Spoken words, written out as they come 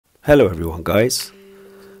Hello everyone guys.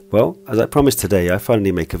 Well, as I promised today, I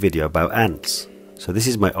finally make a video about ants. So this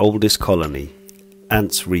is my oldest colony,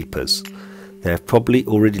 ants reapers. They have probably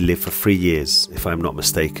already lived for 3 years if I'm not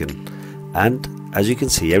mistaken. And as you can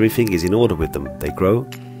see, everything is in order with them. They grow,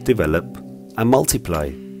 develop and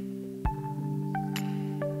multiply.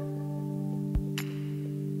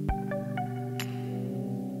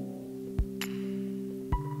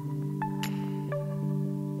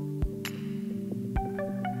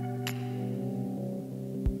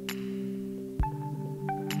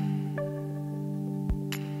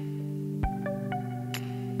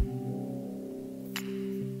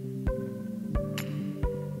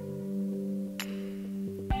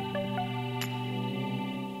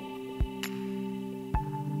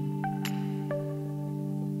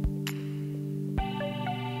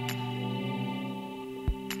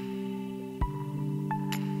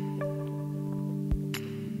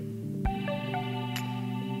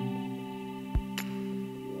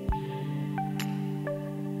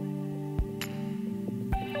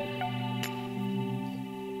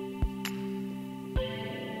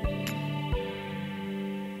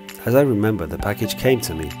 As I remember, the package came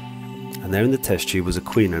to me, and there in the test tube was a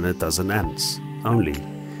queen and a dozen ants. Only.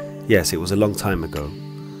 Yes, it was a long time ago.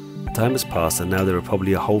 Time has passed and now there are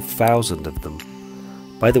probably a whole 1,000 of them.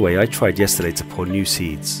 By the way, I tried yesterday to pour new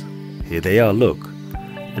seeds. Here they are, look.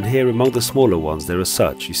 And here among the smaller ones there are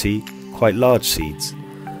such, you see, quite large seeds.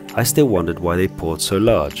 I still wondered why they poured so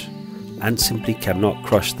large. Ants simply cannot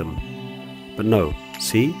crush them. But no,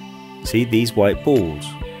 see? See these white balls?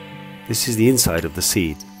 This is the inside of the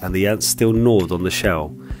seed, and the ants still gnawed on the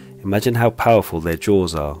shell. Imagine how powerful their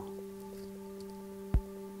jaws are.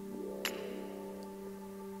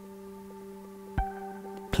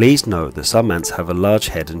 Please note that some ants have a large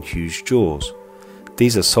head and huge jaws.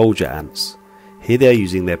 These are soldier ants. Here they are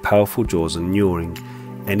using their powerful jaws and gnawing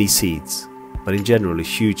any seeds, but in general a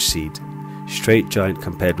huge seed, straight giant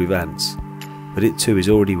compared with ants, but it too is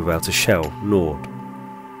already without a shell, gnawed.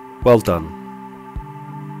 Well done.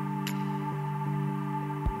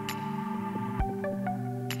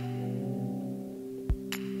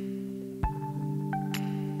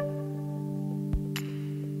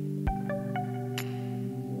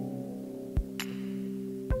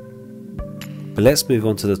 But let's move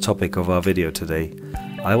on to the topic of our video today.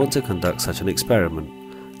 I want to conduct such an experiment.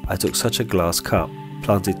 I took such a glass cup,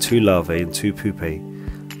 planted 2 larvae and 2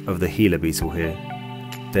 pupae of the healer beetle here.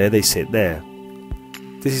 There they sit there.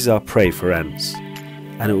 This is our prey for ants,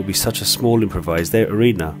 and it will be such a small improvised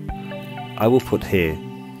arena I will put here,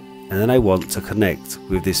 and then I want to connect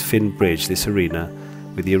with this thin bridge, this arena,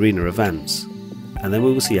 with the arena of ants, and then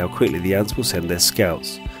we will see how quickly the ants will send their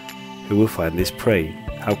scouts, who will find this prey,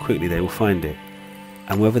 how quickly they will find it,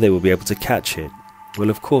 and whether they will be able to catch it. Well,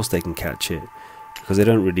 of course they can catch it, because they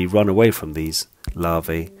don't really run away from these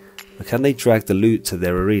larvae, but can they drag the loot to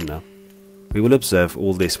their arena? We will observe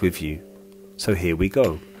all this with you, so here we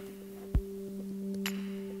go.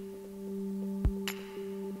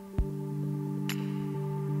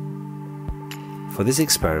 For this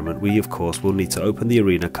experiment we of course will need to open the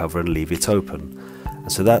arena cover and leave it open,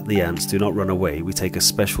 and so that the ants do not run away we take a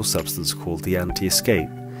special substance called the anti-escape.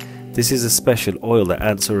 This is a special oil that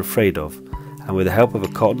ants are afraid of, and with the help of a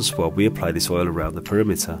cotton swab we apply this oil around the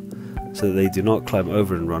perimeter, so that they do not climb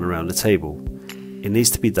over and run around the table. It needs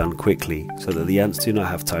to be done quickly, so that the ants do not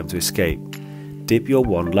have time to escape. Dip your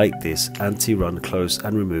wand like this, anti-run close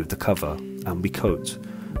and remove the cover, and we coat.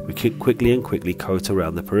 We quickly coat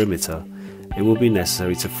around the perimeter. It will be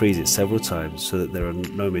necessary to freeze it several times so that there are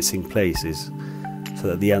no missing places, so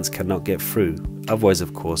that the ants cannot get through. Otherwise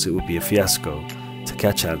of course it would be a fiasco to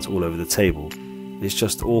catch ants all over the table. It's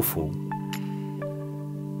just awful.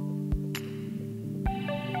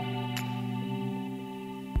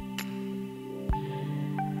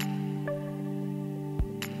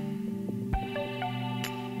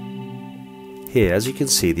 Here, as you can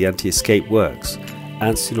see, the anti-escape works.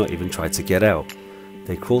 Ants do not even try to get out.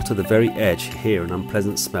 They crawl to the very edge, hear an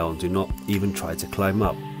unpleasant smell and do not even try to climb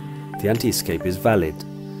up. The anti-escape is valid.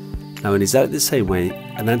 Now in exactly the same way,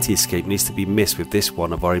 an anti-escape needs to be missed with this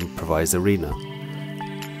one of our improvised arena.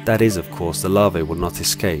 That is, of course, the larvae will not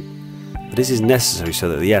escape. But this is necessary so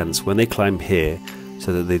that the ants, when they climb here,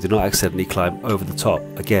 so that they do not accidentally climb over the top,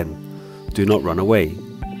 again, do not run away.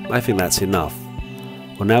 I think that's enough.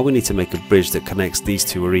 Well, now we need to make a bridge that connects these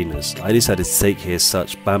 2 arenas. I decided to take here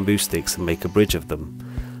such bamboo sticks and make a bridge of them.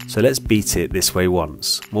 So let's beat it this way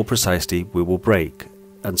once. More precisely, we will break.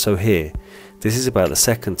 And so here, this is about the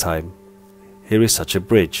 2nd time. Here is such a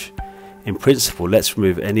bridge. In principle, let's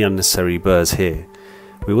remove any unnecessary burrs here.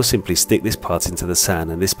 We will simply stick this part into the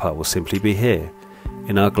sand and this part will simply be here.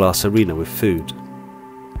 in our glass arena with food.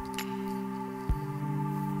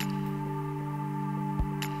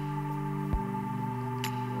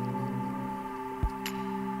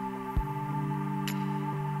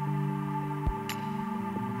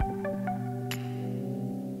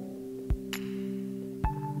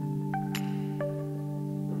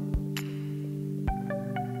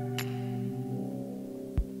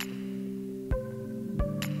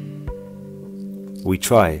 We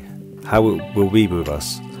try. How it will be with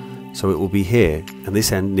us. So it will be here, and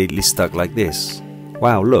this end neatly stuck like this.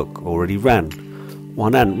 Wow, look, already ran.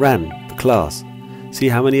 One ant ran, the class. See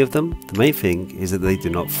how many of them? The main thing is that they do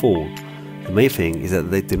not fall. The main thing is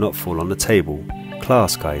that they do not fall on the table.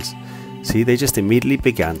 Class, guys. See, they just immediately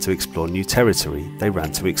began to explore new territory. They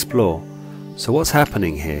ran to explore. So what's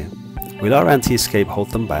happening here? Will our anti-escape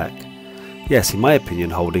hold them back? Yes, in my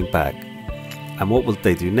opinion, holding back. And what will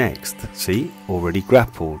they do next? See, already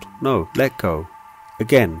grappled. No, let go.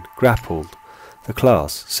 Again, grappled. The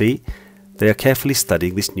class, see, they are carefully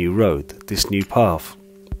studying this new road, this new path.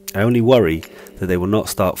 I only worry that they will not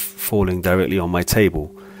start falling directly on my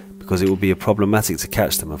table, because it will be problematic to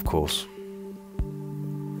catch them, of course.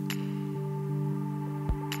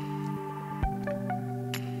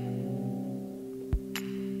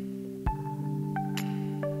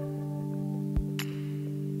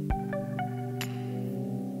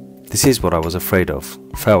 This is what I was afraid of.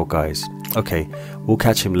 Fell, guys. Okay, we'll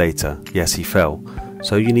catch him later. Yes, he fell.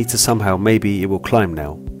 So you need to somehow, maybe it will climb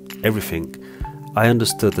now. Everything. I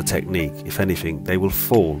understood the technique. If anything, they will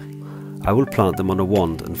fall. I will plant them on a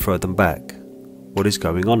wand and throw them back. What is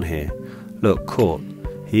going on here? Look, caught.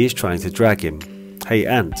 He is trying to drag him. Hey,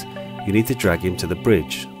 ant, you need to drag him to the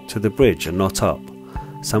bridge. To the bridge and not up.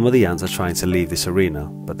 Some of the ants are trying to leave this arena,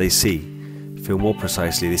 but they feel more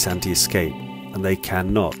precisely this anti-escape. And they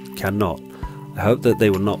cannot. I hope that they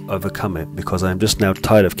will not overcome it, because I am just now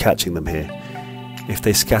tired of catching them here. If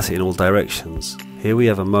they scatter in all directions. Here we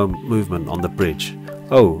have a movement on the bridge.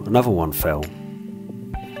 Oh, another one fell.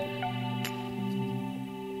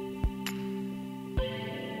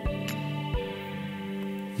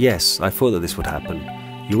 Yes, I thought that this would happen.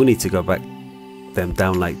 You will need to go back them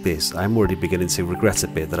down like this. I am already beginning to regret a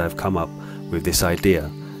bit that I have come up with this idea.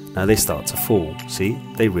 Now they start to fall. See,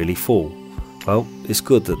 they really fall. Well, it's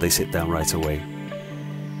good that they sit down right away.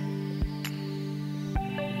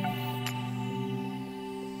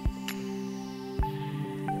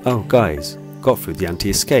 Oh guys, got through the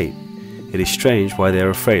anti-escape. It is strange why they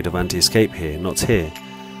are afraid of anti-escape here, not here.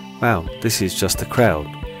 Wow, this is just a crowd.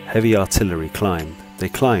 Heavy artillery climbed. They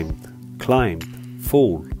climbed,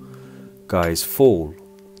 fall. Guys, fall.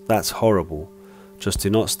 That's horrible. Just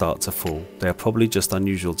do not start to fall. They are probably just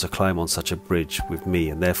unusual to climb on such a bridge with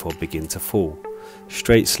me and therefore begin to fall.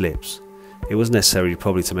 Straight slips. It was necessary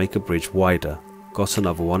probably to make a bridge wider. Got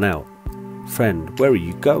another one out. Friend, where are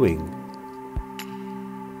you going?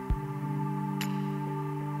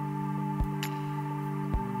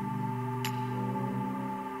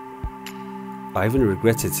 I even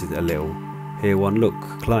regretted it a little. Here one, look,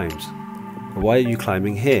 climbs. But why are you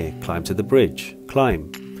climbing here? Climb to the bridge.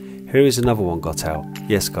 Climb. Here is another one got out.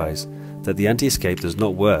 Yes guys, that the anti-escape does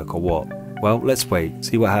not work or what? Well, let's wait,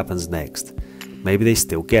 see what happens next. Maybe they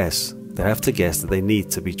still guess. They have to guess that they need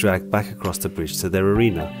to be dragged back across the bridge to their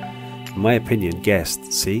arena. In my opinion,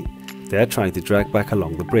 guessed, see? They are trying to drag back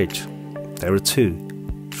along the bridge. There are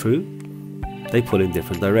two. True? They pull in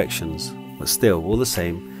different directions, but still, all the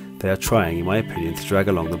same, they are trying, in my opinion, to drag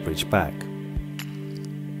along the bridge back.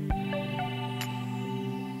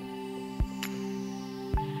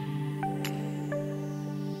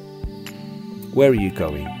 Where are you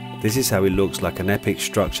going? This is how it looks, like an epic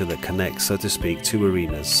structure that connects, so to speak, two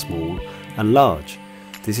arenas, small and large.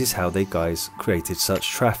 This is how they guys created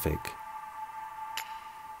such traffic.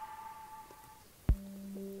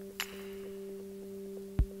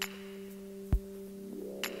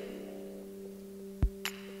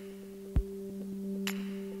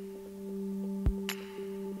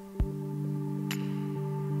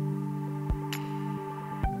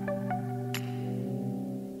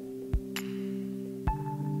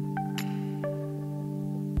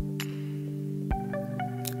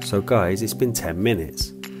 So guys, it's been 10 minutes.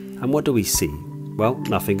 And what do we see? Well,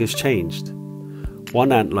 nothing has changed.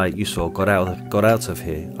 One ant like you saw got out of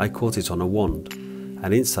here. I caught it on a wand.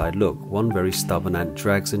 And inside, look, one very stubborn ant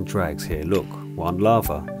drags and drags here. Look, one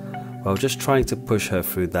lava. Well, just trying to push her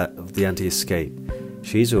through that of the anti-escape.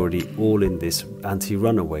 She's already all in this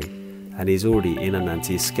anti-runaway. And he's already in an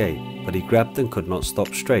anti-escape. But he grabbed and could not stop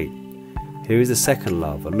straight. Here is the second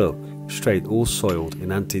lava. Look, straight, all soiled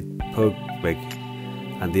in anti-pogweg.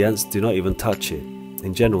 And the ants do not even touch it.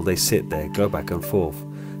 In general, they sit there, go back and forth.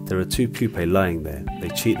 There are 2 pupae lying there. They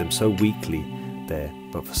cheat them so weakly there,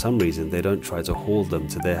 but for some reason they don't try to haul them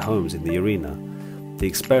to their homes in the arena. The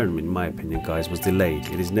experiment, in my opinion, guys, was delayed.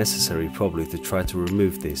 It is necessary probably to try to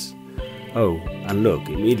remove this. Oh, and look,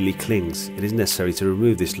 it immediately clings. It is necessary to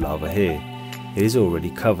remove this larva here. It is already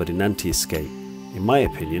covered in anti-escape. In my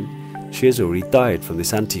opinion, she has already died from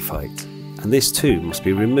this anti-fight, and this too must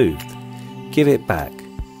be removed. Give it back.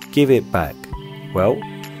 Give it back. Well,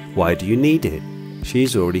 why do you need it? She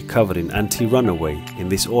is already covered in anti-runaway, in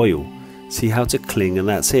this oil. See how to cling, and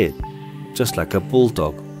that's it. Just like a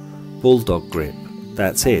bulldog. Bulldog grip.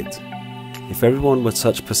 That's it. If everyone were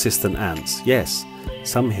such persistent ants, yes,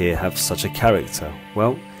 some here have such a character.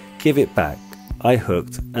 Well, give it back. I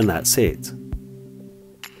hooked, and that's it.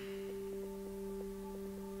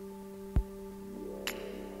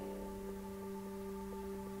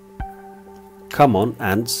 Come on,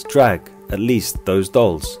 ants, drag, at least those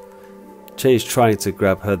dolls. Jay is trying to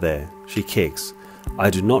grab her there. She kicks. I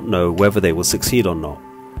do not know whether they will succeed or not.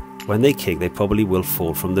 When they kick, they probably will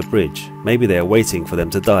fall from the bridge. Maybe they are waiting for them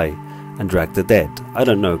to die and drag the dead. I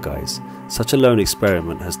don't know, guys. Such a lone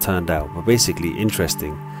experiment has turned out, but basically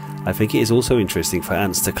interesting. I think it is also interesting for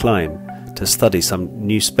ants to climb, to study some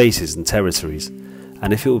new spaces and territories,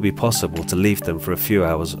 and if it will be possible to leave them for a few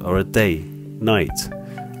hours or a day, night.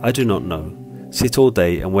 I do not know. Sit all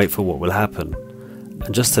day and wait for what will happen.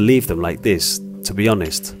 And just to leave them like this, to be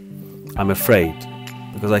honest, I'm afraid,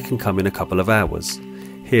 because I can come in a couple of hours.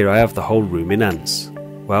 Here I have the whole room in ants.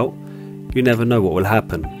 Well, you never know what will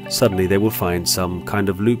happen. Suddenly they will find some kind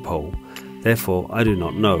of loophole. Therefore, I do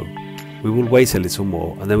not know. We will wait a little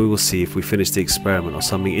more, and then we will see if we finish the experiment or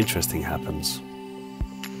something interesting happens.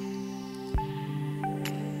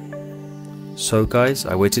 So guys,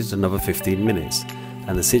 I waited another 15 minutes,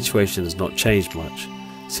 and the situation has not changed much.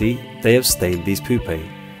 See, they have stained these pupae,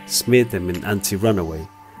 smeared them in anti-runaway,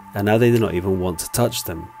 and now they do not even want to touch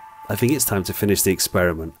them. I think it's time to finish the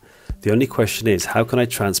experiment. The only question is, how can I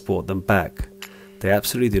transport them back? They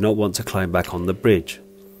absolutely do not want to climb back on the bridge.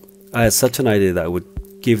 I had such an idea that I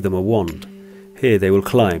would give them a wand. Here they will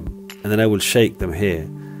climb, and then I will shake them here,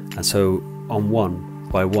 and so on one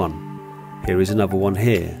by one. Here is another one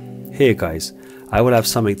here. Here guys, I will have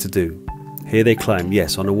something to do. Here they climb,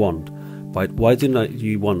 yes, on a wand. But why do not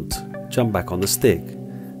you want jump back on the stick?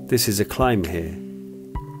 This is a climb here.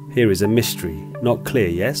 Here is a mystery, not clear,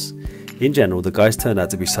 yes? In general, the guys turned out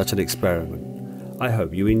to be such an experiment. I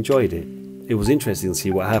hope you enjoyed it. It was interesting to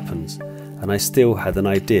see what happens, and I still had an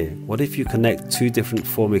idea. What if you connect 2 different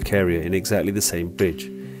Formicaria in exactly the same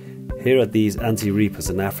bridge? Here are these anti-reapers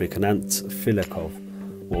and African ants Filikov.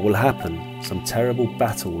 What will happen? Some terrible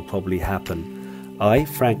battle will probably happen. I,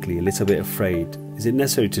 frankly, a little bit afraid. Is it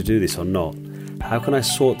necessary to do this or not? How can I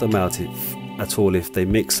sort them out if they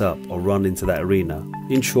mix up or run into that arena?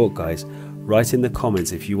 In short guys, write in the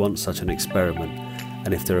comments if you want such an experiment,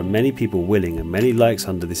 and if there are many people willing and many likes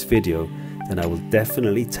under this video, then I will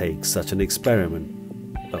definitely take such an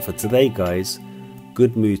experiment. But for today guys,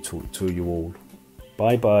 good mood to you all.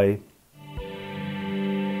 Bye bye.